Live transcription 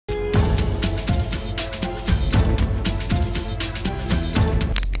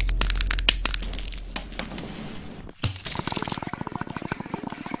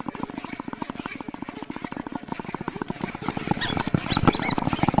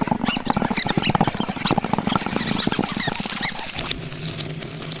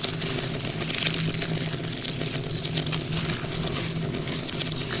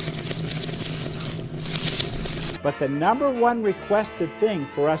the #1 requested thing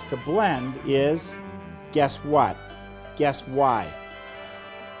for us to blend is, guess what? Guess why?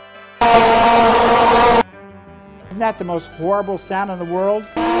 Isn't that the most horrible sound in the world?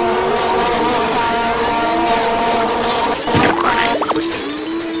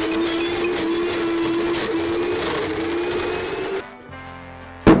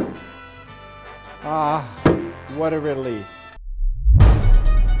 Ah, what a relief.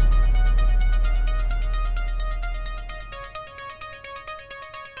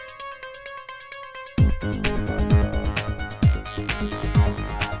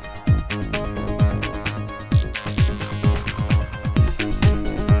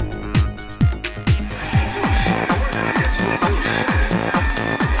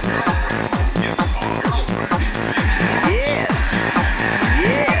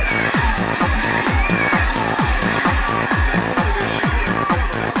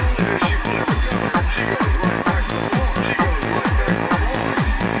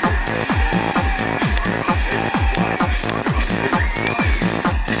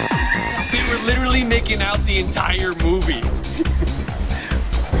 Making out the entire movie.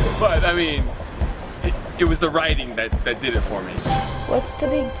 But I mean, it was the writing that did it for me. What's the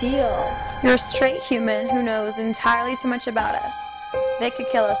big deal? You're a straight human who knows entirely too much about us. They could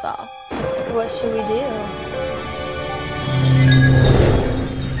kill us all. What should we do?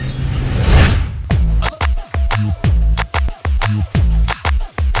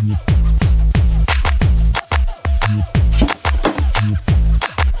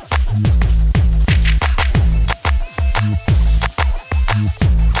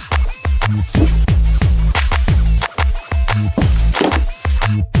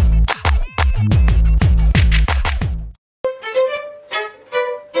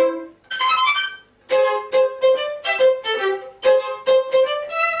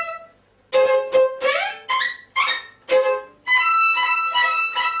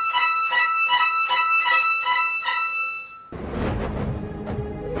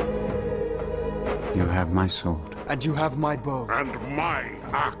 You have my sword. And you have my bow. And my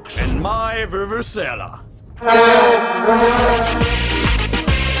axe. And my vuvuzela.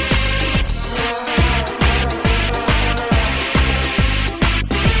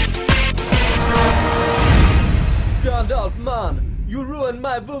 Gandalf, man, you ruined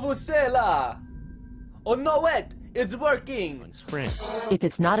my vuvuzela. Oh no, wait, it's working. Sprint. If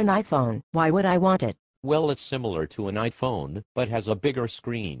it's not an iPhone, why would I want it? Well, it's similar to an iPhone, but has a bigger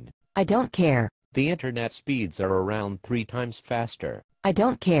screen. I don't care. The internet speeds are around 3 times faster. I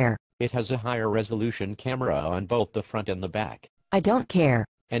don't care. It has a higher resolution camera on both the front and the back. I don't care.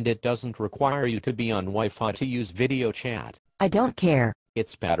 And it doesn't require you to be on Wi-Fi to use video chat. I don't care.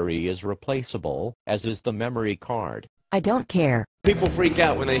 Its battery is replaceable, as is the memory card. I don't care. People freak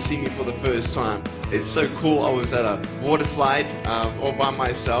out when they see me for the first time. It's so cool. I was at a water slide all by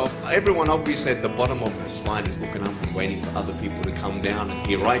myself. Everyone obviously at the bottom of the slide is looking up and waiting for other people to come down, and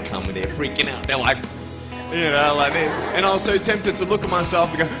here I come and they're freaking out. They're like, you know, like this. And I was so tempted to look at myself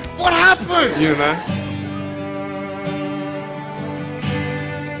and go, what happened? You know?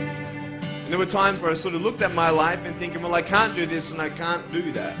 And there were times where I sort of looked at my life and thinking, well, I can't do this and I can't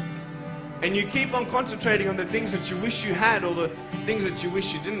do that. And you keep on concentrating on the things that you wish you had or the things that you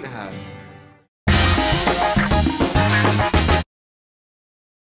wish you didn't have.